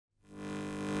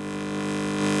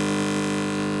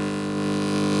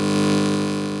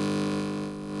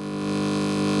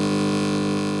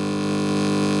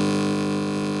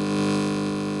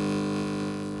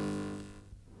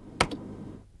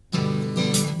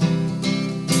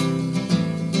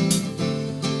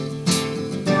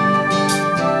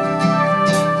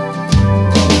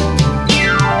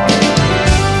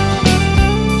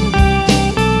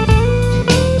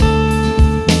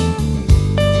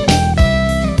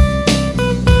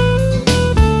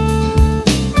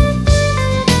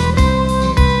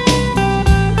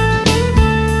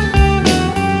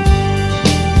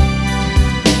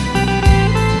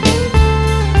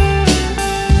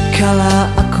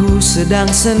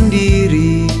sedang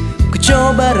sendiri,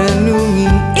 kucoba renungi,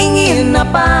 ingin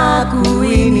apa aku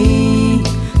ini.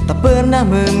 Tak pernah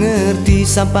mengerti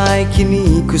sampai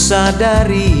kini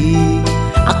kusadari,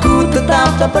 aku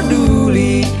tetap tak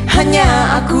peduli,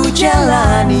 hanya aku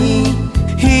jalani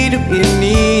hidup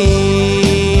ini.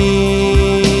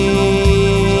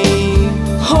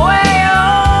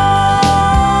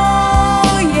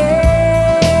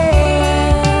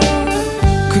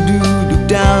 Kududuk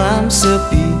dalam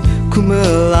sepi,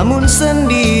 kumelamun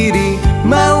sendiri,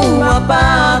 mau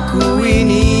apa aku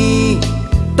ini.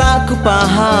 Tak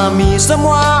kupahami,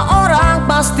 semua orang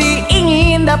pasti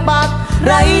ingin dapat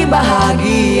raih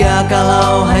bahagia.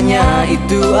 Kalau hanya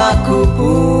itu aku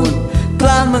pun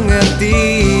telah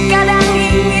mengerti. Kadang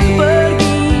ingin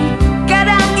pergi,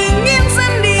 kadang ingin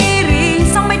sendiri.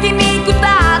 Sampai kini ku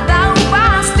tak tahu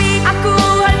pasti, aku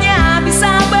hanya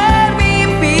bisa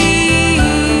bermimpi.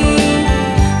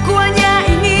 Ku hanya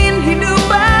ingin hidup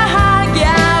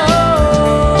bahagia,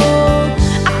 oh.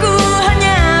 Aku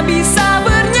hanya bisa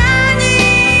bernyanyi.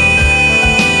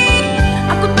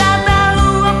 Aku tak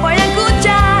tahu apa yang ku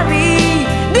cari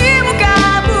di muka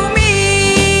bumi.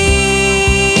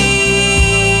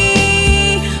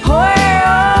 Oh,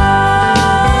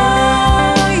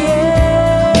 yeah.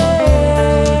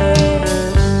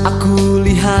 Aku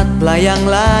lihat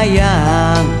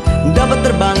layang-layang dapat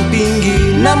terbang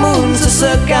tinggi, namun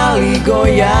sesekali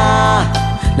goyah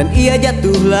dan ia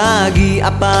jatuh lagi.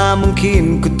 Apa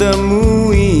mungkin ku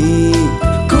temui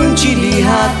kunci di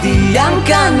hati yang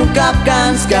kan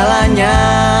ungkapkan segalanya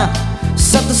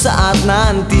satu saat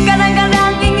nanti.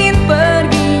 Kadang-kadang